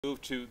Move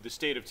to the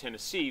state of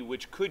Tennessee,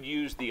 which could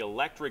use the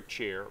electric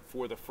chair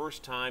for the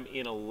first time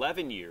in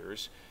 11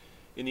 years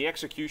in the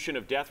execution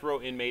of death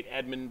row inmate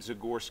Edmund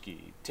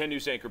Zagorski. 10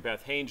 News anchor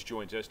Beth Haynes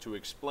joins us to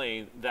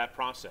explain that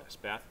process.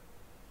 Beth?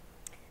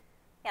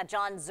 Yeah,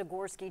 John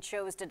Zagorski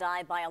chose to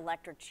die by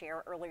electric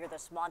chair earlier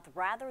this month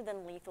rather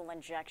than lethal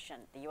injection.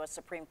 The U.S.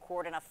 Supreme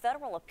Court and a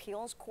federal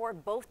appeals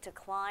court both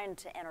declined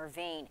to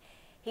intervene.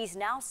 He's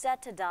now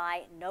set to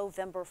die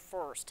November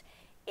 1st.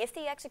 If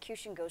the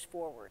execution goes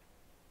forward,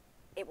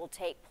 it will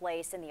take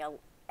place in the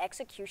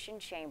execution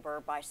chamber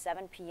by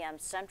 7 p.m.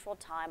 Central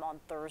Time on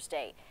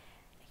Thursday.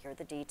 Here are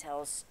the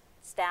details.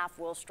 Staff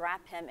will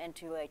strap him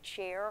into a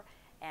chair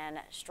and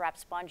strap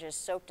sponges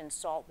soaked in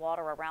salt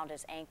water around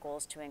his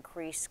ankles to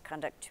increase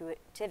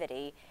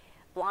conductivity.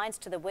 Blinds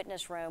to the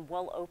witness room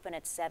will open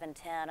at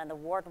 7:10, and the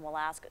warden will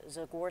ask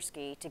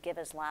Zagorski to give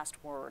his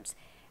last words.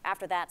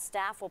 After that,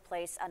 staff will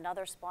place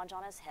another sponge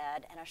on his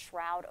head and a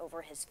shroud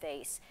over his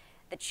face.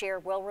 The chair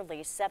will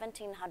release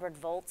 1,700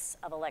 volts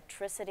of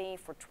electricity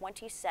for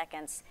 20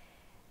 seconds,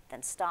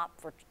 then stop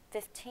for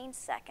 15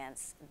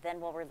 seconds,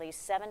 then will release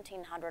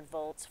 1,700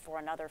 volts for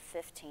another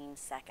 15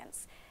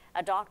 seconds.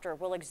 A doctor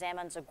will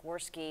examine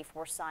Zagorski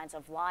for signs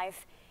of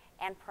life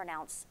and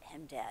pronounce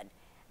him dead.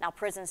 Now,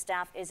 prison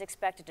staff is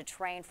expected to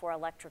train for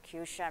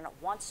electrocution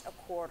once a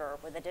quarter,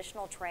 with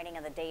additional training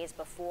in the days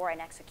before an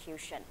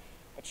execution.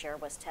 The chair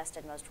was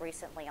tested most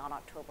recently on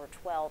October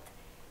 12th,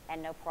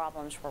 and no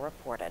problems were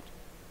reported.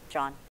 John?